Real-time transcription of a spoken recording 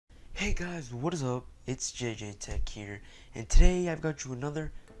Hey guys, what is up? It's JJ Tech here, and today I've got you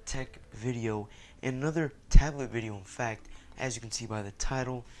another tech video, and another tablet video in fact, as you can see by the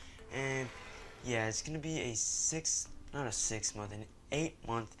title. And yeah, it's gonna be not a 6 month, an 8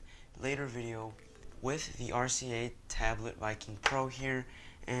 month later video with the RCA tablet Viking Pro here,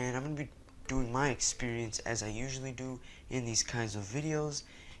 and I'm gonna be doing my experience as I usually do in these kinds of videos.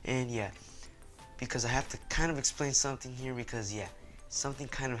 And yeah, because I have to kind of explain something here, because yeah, something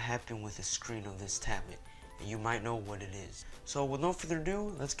kind of happened with the screen of this tablet, and you might know what it is. So with no further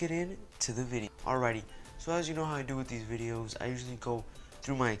ado, let's get into the video. Alrighty, so as you know how I do with these videos, I usually go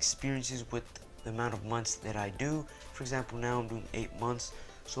through my experiences with the amount of months that I do. For example, now I'm doing 8 months,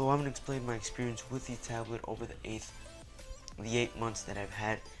 so I'm going to explain my experience with the tablet over the 8 months that I've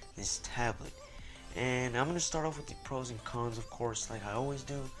had this tablet. And I'm going to start off with the pros and cons, of course, like I always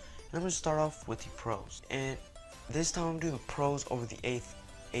do. And I'm going to start off with the pros. And this time I'm doing the pros over the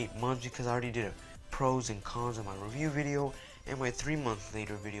 8 months, because I already did a pros and cons in my review video and my 3 month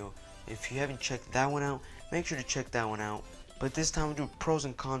later video. If you haven't checked that one out, make sure to check that one out. But this time I'm doing pros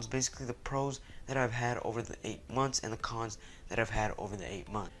and cons, basically the pros that I've had over the 8 months and the cons that I've had over the 8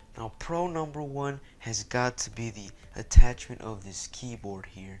 months. Now, pro number one has got to be the attachment of this keyboard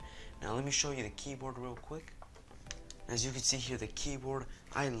here. Now let me show you the keyboard real quick. As you can see here, the keyboard,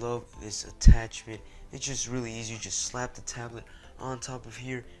 I love this attachment. It's just really easy. You just slap the tablet on top of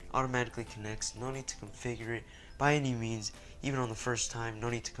here, automatically connects. No need to configure it by any means. Even on the first time, no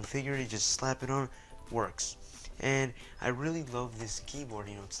need to configure it. Just slap it on, works. And I really love this keyboard.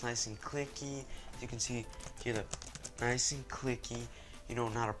 You know, it's nice and clicky. As you can see here, the nice and clicky. You know,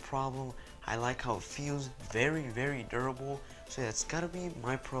 not a problem. I like how it feels. Very, very durable. So that's gotta be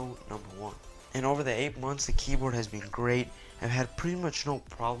my pro number one. And over the 8 months, the keyboard has been great. I've had pretty much no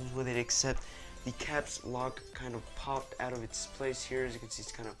problems with it, except the caps lock kind of popped out of its place here. As you can see,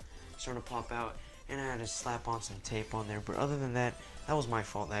 it's kind of starting to pop out, and I had to slap on some tape on there. But other than that, that was my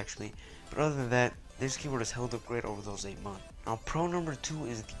fault actually. But other than that, this keyboard has held up great over those 8 months. Now, pro number two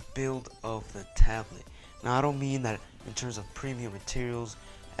is the build of the tablet. Now, I don't mean that in terms of premium materials.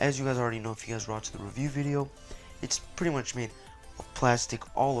 As you guys already know, if you guys watched the review video, it's pretty much made of plastic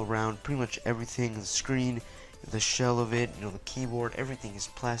all around. Pretty much everything, the screen, the shell of it, you know, the keyboard, everything is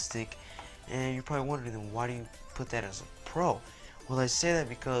plastic. And you're probably wondering, then why do you put that as a pro? Well, I say that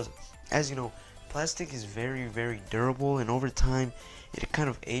because, as you know, plastic is very, very durable, and over time it kind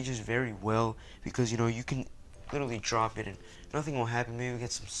of ages very well, because you know, you can literally drop it and nothing will happen. Maybe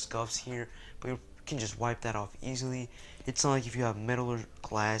get some scuffs here, but you can just wipe that off easily. It's not like if you have metal or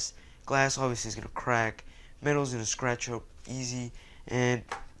glass. Glass obviously is gonna crack, metal's gonna scratch up easy. And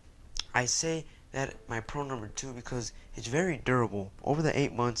I say that my pro number two because it's very durable. Over the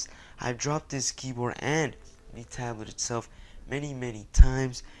 8 months, I've dropped this keyboard and the tablet itself many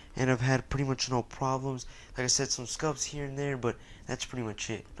times, and I've had pretty much no problems. Like I said, some scuffs here and there, but that's pretty much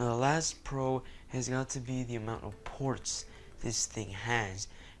it. Now, the last pro has got to be the amount of ports this thing has.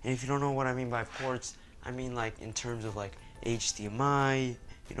 And if you don't know what I mean by ports, I mean like in terms of like HDMI,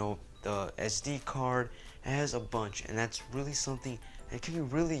 you know, the SD card. It has a bunch, and that's really something that can be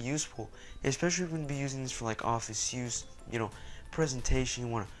really useful, especially if you're going to be using this for like office use, you know, presentation.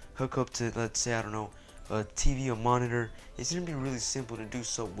 You want to hook up to, let's say, I don't know, a TV, a monitor. It's going to be really simple to do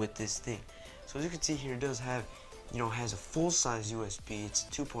so with this thing. So as you can see here, it does have, you know, has a full-size USB. It's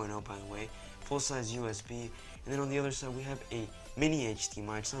 2.0, by the way, full-size USB. And then on the other side, we have a mini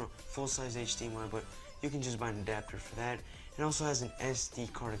HDMI. It's not a full-size HDMI, but you can just buy an adapter for that. It also has an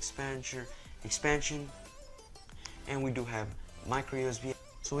SD card expansion, and we do have micro USB.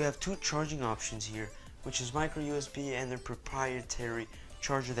 So we have two charging options here, which is micro USB and their proprietary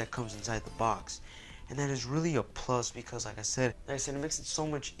charger that comes inside the box. And that is really a plus, because like I said, it makes it so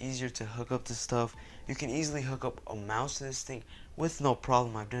much easier to hook up to stuff. You can easily hook up a mouse to this thing with no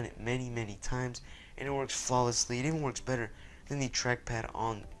problem. I've done it many times, and it works flawlessly. It even works better than the trackpad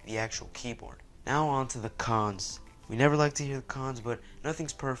on the actual keyboard. Now on to the cons. We never like to hear the cons, but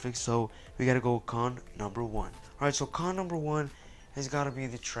nothing's perfect, so we gotta go with con number one. Alright, so con number one has gotta be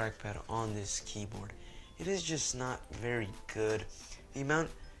the trackpad on this keyboard. It is just not very good. The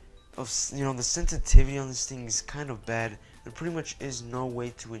amount of, you know, the sensitivity on this thing is kind of bad. There pretty much is no way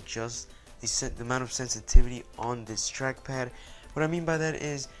to adjust the amount of sensitivity on this trackpad. What I mean by that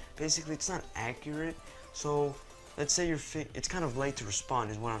is, basically, it's not accurate. So let's say it's kind of late to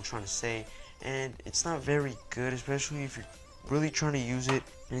respond is what I'm trying to say. And it's not very good, especially if you're really trying to use it.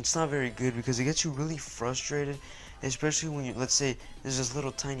 And it's not very good because it gets you really frustrated, especially when you, let's say there's this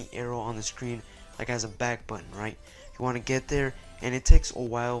little tiny arrow on the screen, like as a back button, right? You want to get there, and it takes a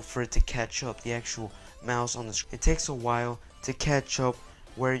while for it to catch up, the actual mouse on the screen. It takes a while to catch up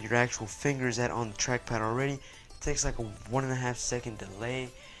where your actual finger is at on the trackpad already. It takes like a 1.5 second delay,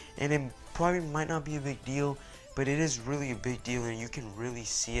 and it probably might not be a big deal, but it is really a big deal, and you can really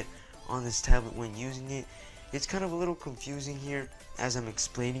see it on this tablet when using it. It's kind of a little confusing here as I'm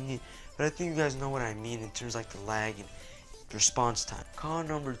explaining it, but I think you guys know what I mean in terms of like the lag and response time. Con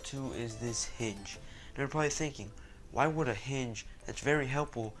number 2 is this hinge. Now you're probably thinking, why would a hinge that's very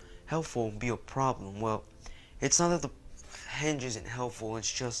helpful be a problem? Well, it's not that the hinge isn't helpful,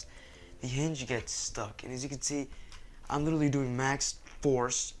 it's just the hinge gets stuck. And as you can see, I'm literally doing max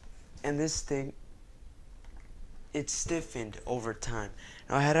force, and this thing, it's stiffened over time.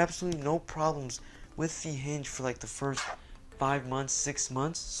 Now I had absolutely no problems with the hinge for like the first 5 months, 6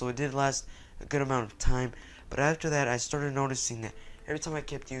 months, so it did last a good amount of time. But after that, I started noticing that every time I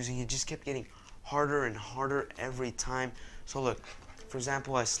kept using it, just kept getting harder and harder every time. So look, for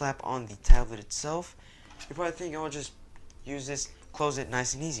example, I slap on the tablet itself. You're probably thinking, I'll just use this, close it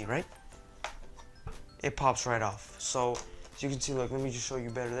nice and easy, right? It pops right off. So as you can see, look, let me just show you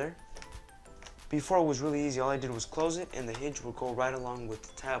better there. Before it was really easy, all I did was close it and the hinge would go right along with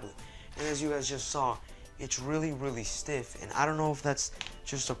the tablet. And as you guys just saw, it's really stiff, and I don't know if that's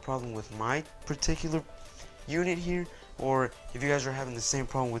just a problem with my particular unit here, or if you guys are having the same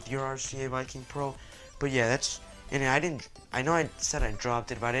problem with your RCA Viking Pro. But yeah, and I know I said I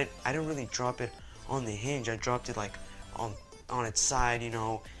dropped it, but I didn't really drop it on the hinge. I dropped it like on its side, you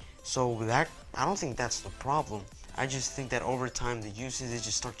know. So that, I don't think that's the problem. I just think that over time the usage, it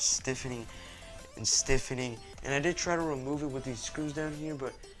just starts stiffening, and I did try to remove it with these screws down here,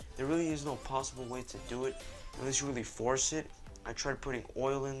 but there really is no possible way to do it unless you really force it. I tried putting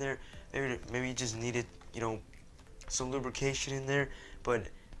oil in there. Maybe you just needed, you know, some lubrication in there, but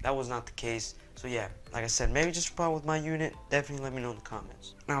that was not the case. So yeah, like I said, maybe just a problem with my unit. Definitely let me know in the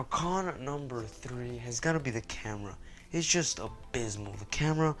comments. Now, con number 3 has got to be the camera. It's just abysmal. The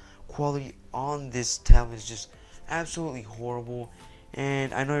camera quality on this tablet is just absolutely horrible.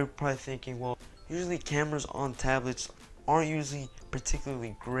 And I know you're probably thinking, well, usually cameras on tablets aren't usually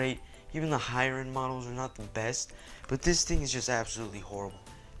particularly great. Even the higher end models are not the best, but this thing is just absolutely horrible.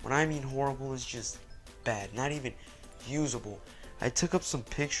 When I mean horrible, it's just bad, not even usable. I took up some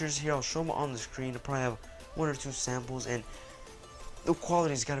pictures here. I'll show them on the screen. I probably have 1 or 2 samples, and the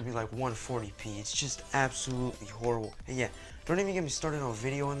quality's got to be like 140p. It's just absolutely horrible. And yeah, don't even get me started on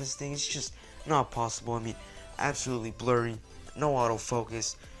video on this thing. It's just not possible. I mean, absolutely blurry, no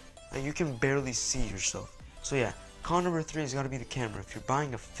autofocus, and you can barely see yourself. So yeah, con number 3 has got to be the camera. If you're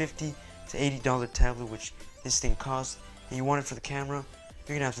buying a $50 to $80 tablet, which this thing costs, and you want it for the camera,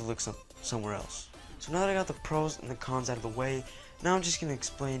 you're gonna have to look somewhere else. So now that I got the pros and the cons out of the way, now I'm just gonna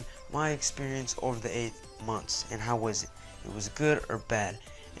explain my experience over the 8 months and how was it. It was good or bad,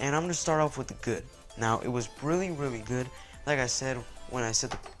 and I'm gonna start off with the good. Now, it was really good. Like I said, when I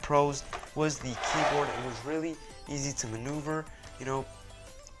said the pros was the keyboard. It was really easy to maneuver. You know,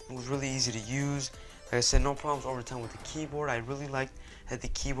 it was really easy to use. Like I said, no problems over time with the keyboard. I really liked that the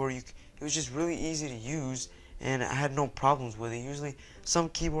keyboard, it was just really easy to use, and I had no problems with it. Usually, some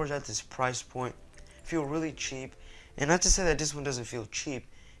keyboards at this price point feel really cheap, and not to say that this one doesn't feel cheap,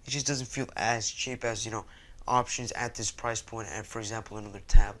 it just doesn't feel as cheap as, you know, options at this price point at, for example, another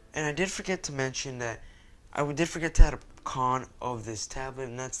tab. And I did forget to mention that I did forget to add a con of this tablet,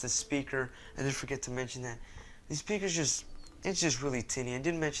 and that's the speaker. I did forget to mention that the speaker's it's just really tinny. I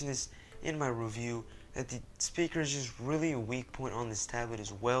did mention this in my review, that the speaker is just really a weak point on this tablet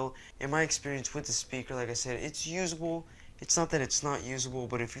as well. In my experience with the speaker, like I said, it's usable. It's not that it's not usable,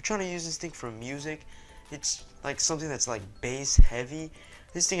 but if you're trying to use this thing for music, it's like something that's like bass heavy.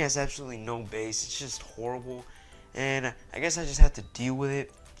 This thing has absolutely no bass. It's just horrible, and I guess I just have to deal with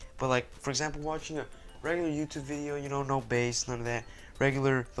it. But like, for example, watching a regular YouTube video, you know, no bass, none of that.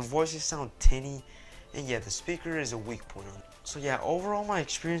 The voices sound tinny, and yeah, the speaker is a weak point on it. So yeah, overall my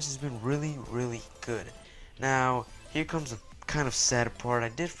experience has been really good. Now, here comes the kind of sad part. I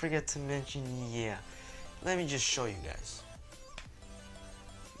did forget to mention, yeah, let me just show you guys.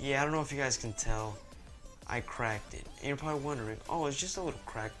 Yeah, I don't know if you guys can tell, I cracked it. And you're probably wondering, oh, it's just a little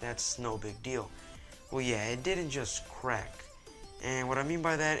crack, that's no big deal. Well, yeah, it didn't just crack. And what I mean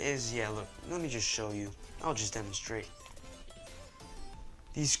by that is, yeah, look, let me just show you. I'll just demonstrate.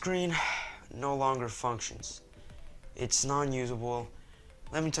 The screen no longer functions. It's non-usable.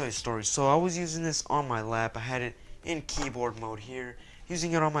 Let me tell you a story. So I was using this on my lap. I had it in keyboard mode here,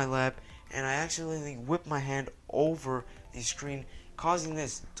 using it on my lap, and I accidentally whipped my hand over the screen, causing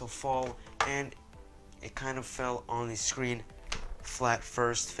this to fall, and it kind of fell on the screen flat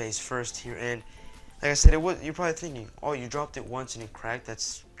first, face first here. And like I said, you're probably thinking, oh, you dropped it once and it cracked,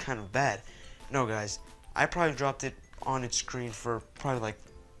 that's kind of bad. No, guys, I probably dropped it on its screen for probably like,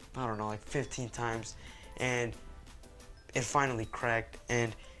 I don't know, like 15 times, and it finally cracked.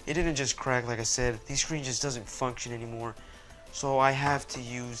 And it didn't just crack, like I said, the screen just doesn't function anymore. So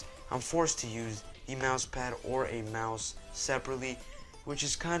I'm forced to use the mouse pad or a mouse separately, which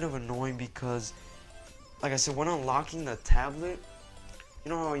is kind of annoying because, like I said, when unlocking the tablet,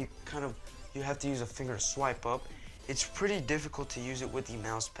 you know how you have to use a finger to swipe up? It's pretty difficult to use it with the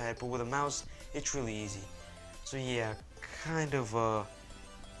mouse pad, but with a mouse, it's really easy. So yeah,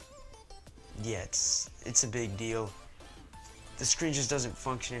 yeah, it's a big deal. The screen just doesn't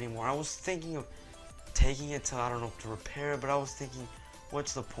function anymore. I was thinking of taking it to, I don't know, to repair it, but I was thinking,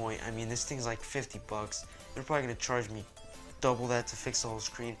 what's the point? I mean, this thing's like 50 bucks. They're probably gonna charge me double that to fix the whole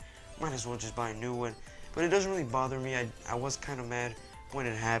screen. Might as well just buy a new one. But it doesn't really bother me. I was kind of mad when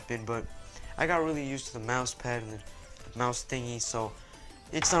it happened, but I got really used to the mouse pad and the mouse thingy, so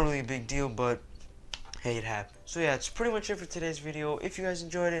it's not really a big deal, but hey, it happened. So yeah, it's pretty much it for today's video. If you guys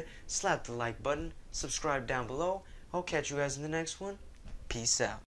enjoyed it, slap the like button, subscribe down below. I'll catch you guys in the next one. Peace out.